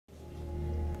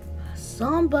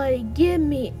Somebody get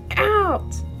me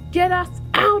out! Get us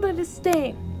out of this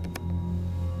thing!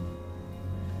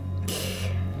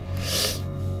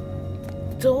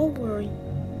 Don't worry,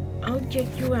 I'll get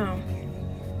you out.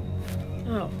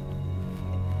 Oh.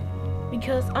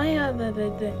 Because I have the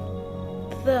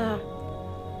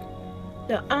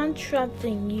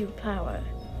untrapping you power.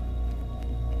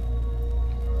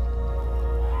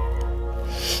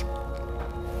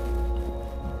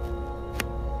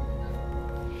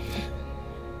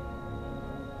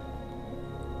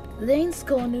 Thanks,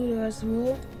 Cornelius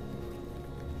Rule.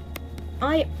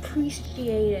 I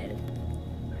appreciate it.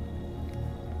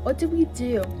 What did we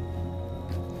do?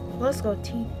 Let's go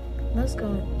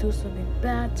do something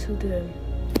bad to them.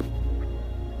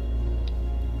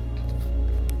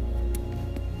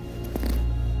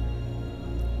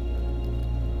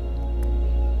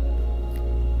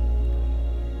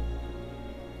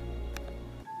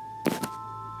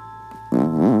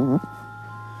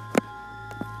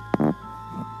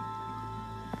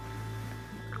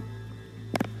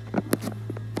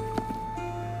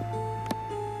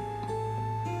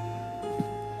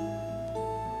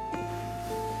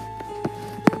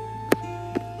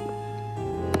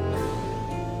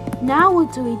 Now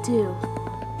what do we do?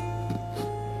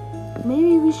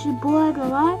 Maybe we should blow it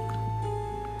alive?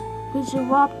 We should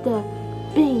rob the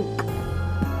bank.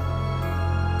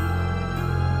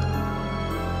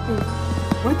 Hey,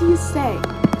 what do you say?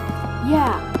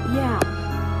 Yeah.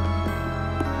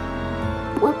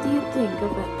 What do you think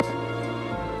of it?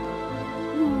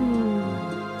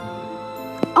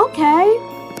 Okay.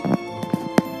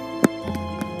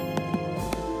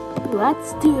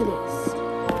 Let's do this.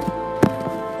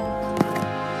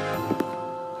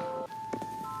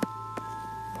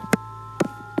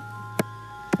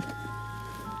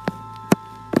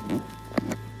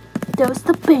 There's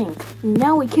the bank.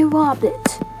 Now we can rob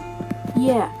it.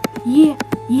 Yeah.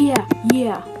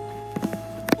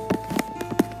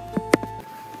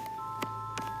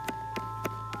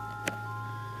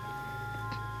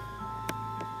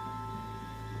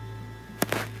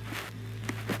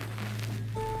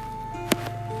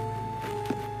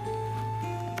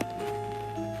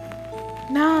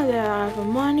 Now that I have the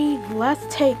money, let's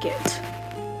take it.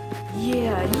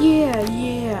 Yeah.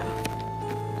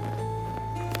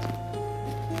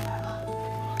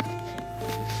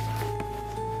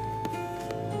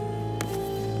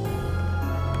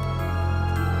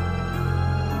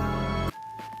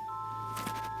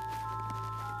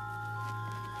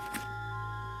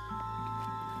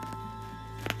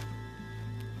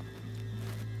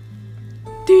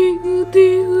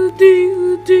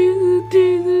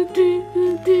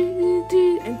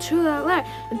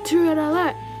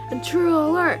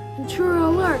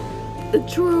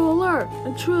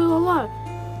 Intruder alert!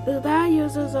 The bad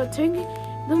users are taking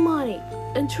the money.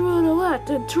 Intruder alert!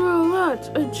 The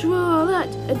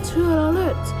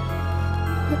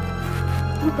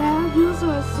bad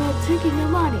users are taking the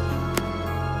money.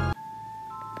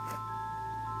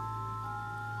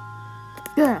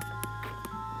 Good.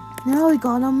 Now we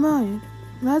got our money.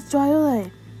 Let's drive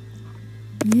away.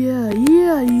 Yeah.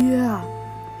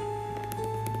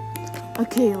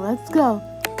 Okay, let's go.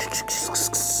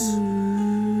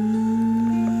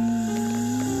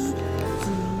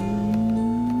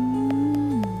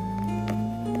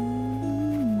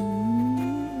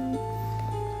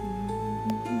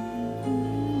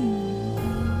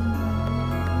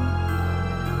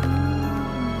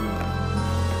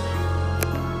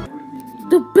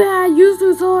 The bad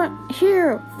users are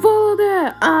here. Follow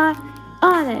that.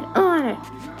 On it.